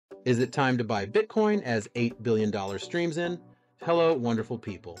Is it time to buy Bitcoin as $8 billion streams in? Hello, wonderful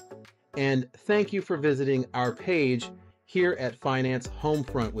people. And thank you for visiting our page here at Finance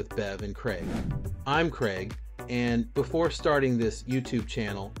Homefront with Bev and Craig. I'm Craig, and before starting this YouTube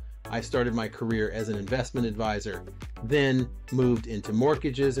channel, I started my career as an investment advisor, then moved into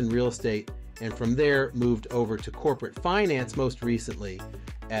mortgages and real estate, and from there moved over to corporate finance most recently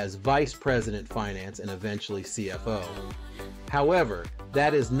as Vice President Finance and eventually CFO. However,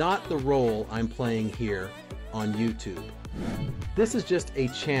 that is not the role I'm playing here on YouTube. This is just a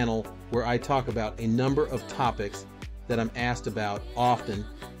channel where I talk about a number of topics that I'm asked about often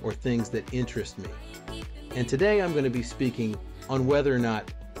or things that interest me. And today I'm going to be speaking on whether or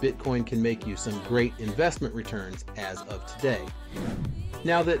not Bitcoin can make you some great investment returns as of today.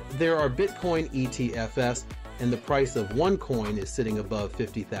 Now that there are Bitcoin ETFs and the price of one coin is sitting above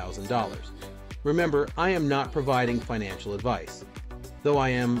 $50,000. Remember, I am not providing financial advice, though I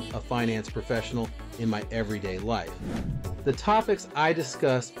am a finance professional in my everyday life. The topics I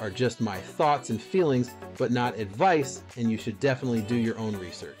discuss are just my thoughts and feelings, but not advice, and you should definitely do your own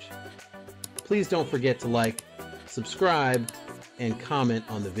research. Please don't forget to like, subscribe, and comment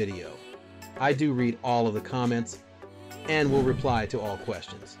on the video. I do read all of the comments and will reply to all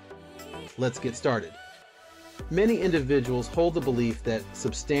questions. Let's get started. Many individuals hold the belief that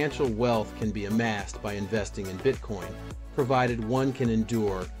substantial wealth can be amassed by investing in Bitcoin, provided one can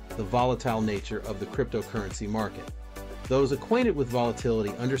endure the volatile nature of the cryptocurrency market. Those acquainted with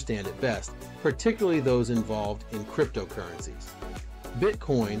volatility understand it best, particularly those involved in cryptocurrencies.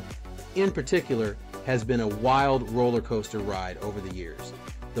 Bitcoin, in particular, has been a wild roller coaster ride over the years.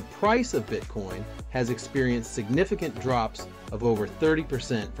 The price of Bitcoin has experienced significant drops of over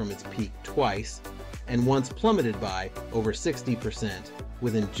 30% from its peak twice, and once plummeted by over 60%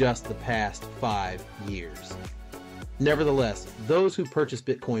 within just the past 5 years. Nevertheless, those who purchased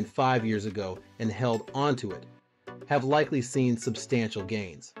Bitcoin 5 years ago and held onto it have likely seen substantial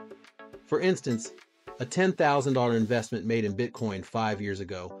gains. For instance, a $10,000 investment made in Bitcoin 5 years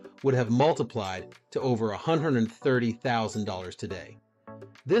ago would have multiplied to over $130,000 today.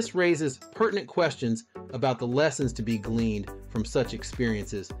 This raises pertinent questions about the lessons to be gleaned from such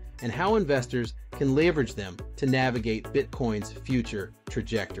experiences and how investors can leverage them to navigate Bitcoin's future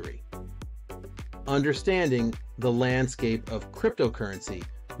trajectory. Understanding the landscape of cryptocurrency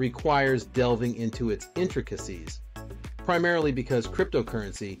requires delving into its intricacies, primarily because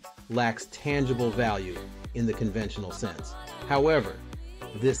cryptocurrency lacks tangible value in the conventional sense. However,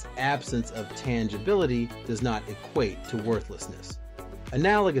 this absence of tangibility does not equate to worthlessness.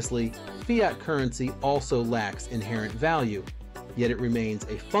 Analogously, fiat currency also lacks inherent value, yet it remains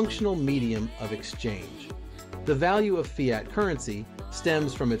a functional medium of exchange. The value of fiat currency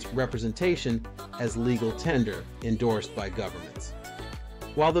stems from its representation as legal tender endorsed by governments.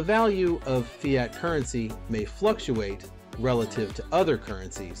 While the value of fiat currency may fluctuate relative to other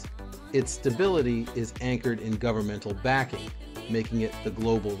currencies, its stability is anchored in governmental backing, making it the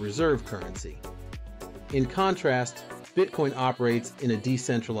global reserve currency. In contrast, Bitcoin operates in a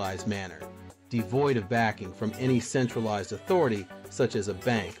decentralized manner, devoid of backing from any centralized authority such as a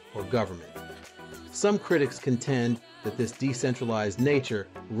bank or government. Some critics contend that this decentralized nature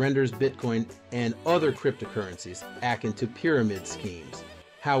renders Bitcoin and other cryptocurrencies akin to pyramid schemes.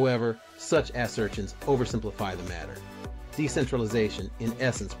 However, such assertions oversimplify the matter. Decentralization, in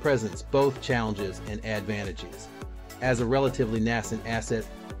essence, presents both challenges and advantages. As a relatively nascent asset,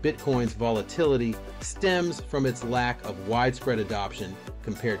 Bitcoin's volatility stems from its lack of widespread adoption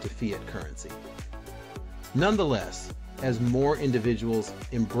compared to fiat currency. Nonetheless, as more individuals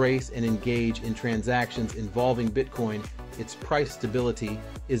embrace and engage in transactions involving Bitcoin, its price stability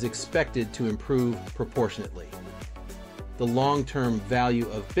is expected to improve proportionately. The long-term value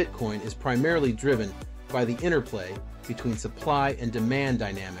of Bitcoin is primarily driven by the interplay between supply and demand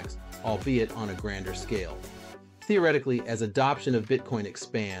dynamics, albeit on a grander scale. Theoretically, as adoption of Bitcoin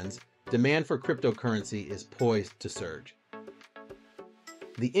expands, demand for cryptocurrency is poised to surge.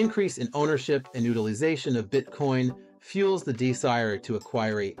 The increase in ownership and utilization of Bitcoin fuels the desire to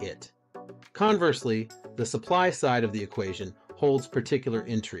acquire it. Conversely, the supply side of the equation holds particular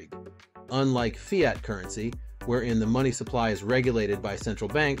intrigue. Unlike fiat currency, wherein the money supply is regulated by central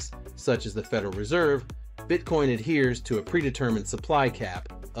banks, such as the Federal Reserve, Bitcoin adheres to a predetermined supply cap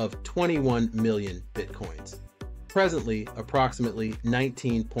of 21 million Bitcoins. Presently, approximately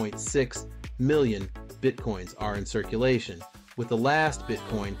 19.6 million Bitcoins are in circulation, with the last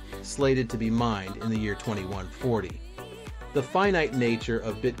Bitcoin slated to be mined in the year 2140. The finite nature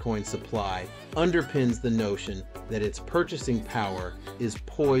of Bitcoin's supply underpins the notion that its purchasing power is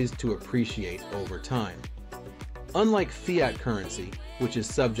poised to appreciate over time. Unlike fiat currency, which is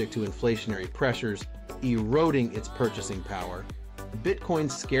subject to inflationary pressures, eroding its purchasing power,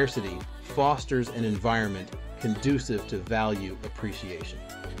 Bitcoin's scarcity fosters an environment conducive to value appreciation.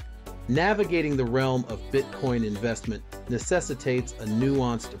 Navigating the realm of Bitcoin investment necessitates a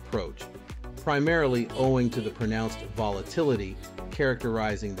nuanced approach, primarily owing to the pronounced volatility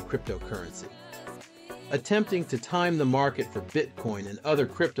characterizing the cryptocurrency. Attempting to time the market for Bitcoin and other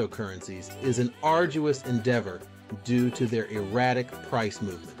cryptocurrencies is an arduous endeavor due to their erratic price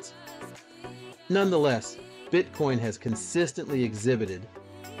movements. Nonetheless, Bitcoin has consistently exhibited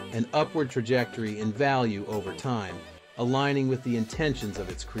an upward trajectory in value over time, aligning with the intentions of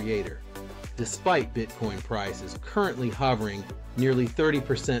its creator. Despite Bitcoin prices currently hovering nearly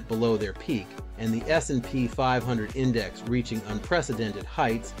 30% below their peak and the S&P 500 index reaching unprecedented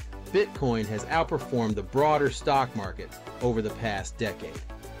heights, Bitcoin has outperformed the broader stock market over the past decade.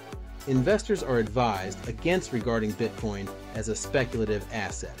 Investors are advised against regarding Bitcoin as a speculative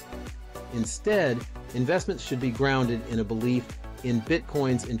asset. Instead, investments should be grounded in a belief in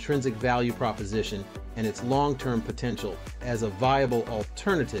Bitcoin's intrinsic value proposition and its long-term potential as a viable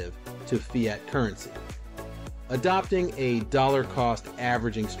alternative to fiat currency. Adopting a dollar-cost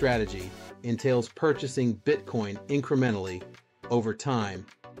averaging strategy entails purchasing Bitcoin incrementally over time,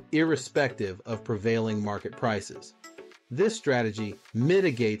 irrespective of prevailing market prices. This strategy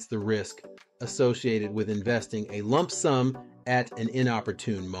mitigates the risk associated with investing a lump sum at an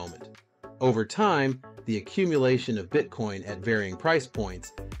inopportune moment. Over time, the accumulation of Bitcoin at varying price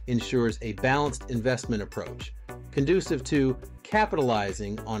points ensures a balanced investment approach, conducive to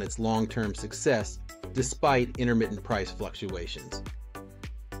capitalizing on its long-term success despite intermittent price fluctuations.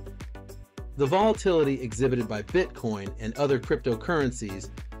 The volatility exhibited by Bitcoin and other cryptocurrencies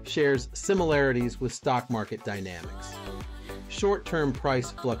shares similarities with stock market dynamics. Short-term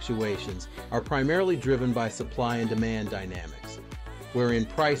price fluctuations are primarily driven by supply and demand dynamics, wherein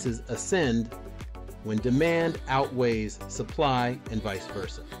prices ascend when demand outweighs supply and vice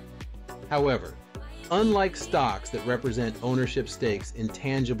versa. However, unlike stocks that represent ownership stakes in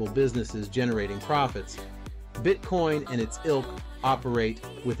tangible businesses generating profits, Bitcoin and its ilk operate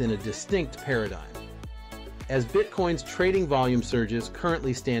within a distinct paradigm. As Bitcoin's trading volume surges,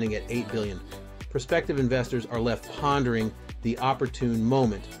 currently standing at 8 billion, prospective investors are left pondering the opportune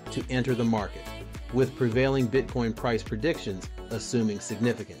moment to enter the market, with prevailing Bitcoin price predictions assuming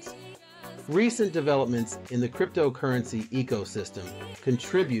significance. Recent developments in the cryptocurrency ecosystem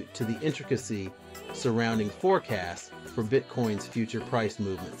contribute to the intricacy surrounding forecasts for Bitcoin's future price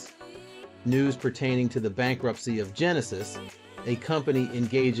movements. News pertaining to the bankruptcy of Genesis, a company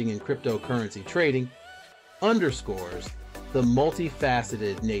engaging in cryptocurrency trading, underscores the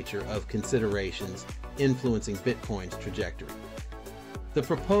multifaceted nature of considerations influencing Bitcoin's trajectory. The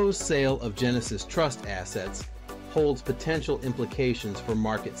proposed sale of Genesis Trust assets holds potential implications for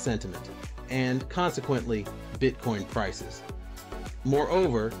market sentiment and, consequently, Bitcoin prices.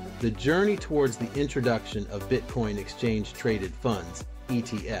 Moreover, the journey towards the introduction of Bitcoin exchange-traded funds,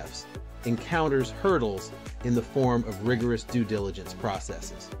 ETFs, encounters hurdles in the form of rigorous due diligence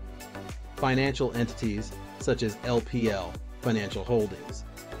processes. Financial entities, such as LPL Financial Holdings,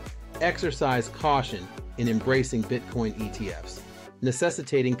 exercise caution in embracing Bitcoin ETFs,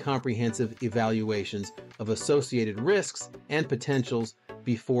 necessitating comprehensive evaluations of associated risks and potentials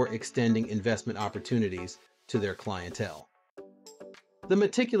before extending investment opportunities to their clientele. The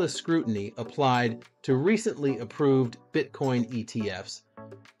meticulous scrutiny applied to recently approved Bitcoin ETFs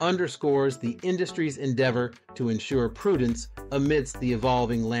underscores the industry's endeavor to ensure prudence amidst the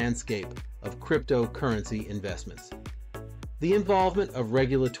evolving landscape of cryptocurrency investments. The involvement of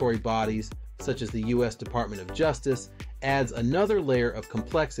regulatory bodies such as the U.S. Department of Justice adds another layer of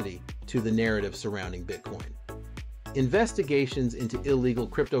complexity to the narrative surrounding Bitcoin. Investigations into illegal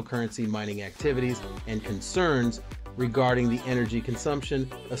cryptocurrency mining activities and concerns regarding the energy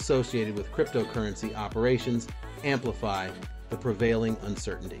consumption associated with cryptocurrency operations amplify the prevailing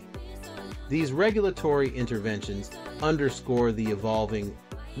uncertainty. These regulatory interventions underscore the evolving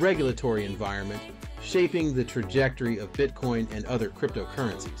regulatory environment shaping the trajectory of Bitcoin and other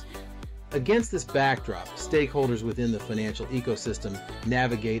cryptocurrencies. Against this backdrop, stakeholders within the financial ecosystem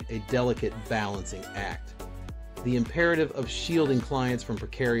navigate a delicate balancing act. The imperative of shielding clients from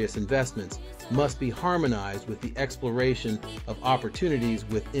precarious investments must be harmonized with the exploration of opportunities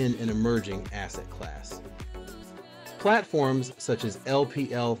within an emerging asset class. Platforms such as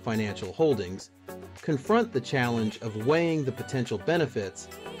LPL Financial Holdings confront the challenge of weighing the potential benefits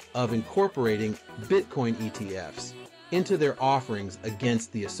of incorporating Bitcoin ETFs into their offerings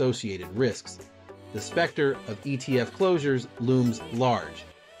against the associated risks. The specter of ETF closures looms large,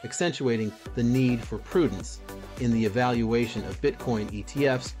 accentuating the need for prudence in the evaluation of Bitcoin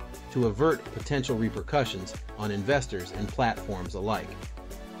ETFs to avert potential repercussions on investors and platforms alike.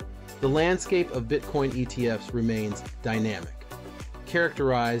 The landscape of Bitcoin ETFs remains dynamic,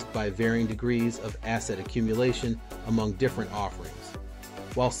 characterized by varying degrees of asset accumulation among different offerings.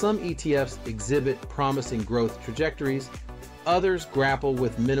 While some ETFs exhibit promising growth trajectories, others grapple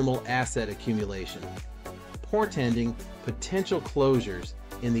with minimal asset accumulation, portending potential closures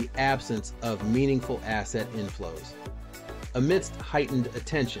in the absence of meaningful asset inflows. Amidst heightened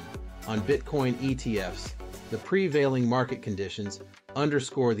attention on Bitcoin ETFs, the prevailing market conditions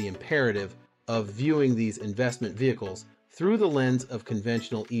underscore the imperative of viewing these investment vehicles through the lens of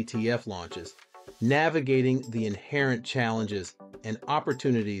conventional ETF launches, navigating the inherent challenges and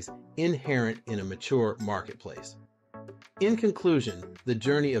opportunities inherent in a mature marketplace. In conclusion, the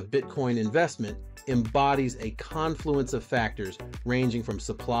journey of Bitcoin investment embodies a confluence of factors ranging from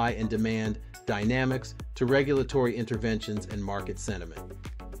supply and demand dynamics to regulatory interventions and market sentiment.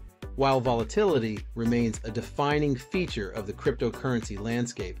 While volatility remains a defining feature of the cryptocurrency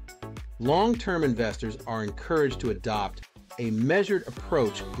landscape, long-term investors are encouraged to adopt a measured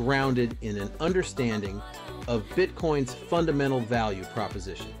approach grounded in an understanding of Bitcoin's fundamental value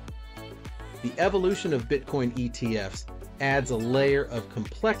proposition. The evolution of Bitcoin ETFs adds a layer of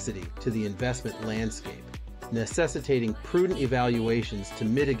complexity to the investment landscape, necessitating prudent evaluations to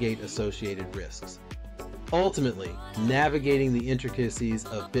mitigate associated risks. Ultimately, navigating the intricacies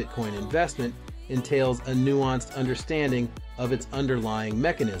of Bitcoin investment entails a nuanced understanding of its underlying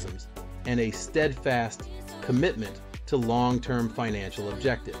mechanisms and a steadfast commitment to long-term financial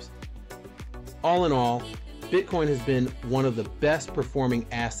objectives. All in all, Bitcoin has been one of the best performing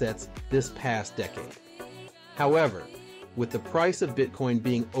assets this past decade. However, with the price of Bitcoin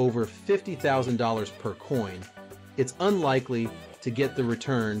being over $50,000 per coin, it's unlikely to get the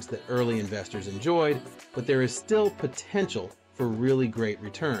returns that early investors enjoyed, but there is still potential for really great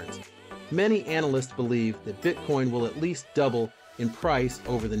returns. Many analysts believe that Bitcoin will at least double in price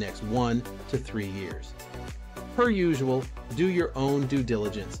over the next 1 to 3 years. Per usual, do your own due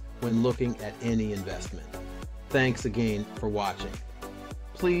diligence when looking at any investment. Thanks again for watching.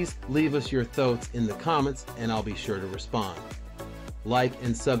 Please leave us your thoughts in the comments and I'll be sure to respond. Like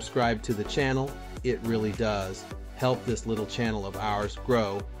and subscribe to the channel. It really does help this little channel of ours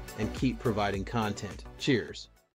grow and keep providing content. Cheers.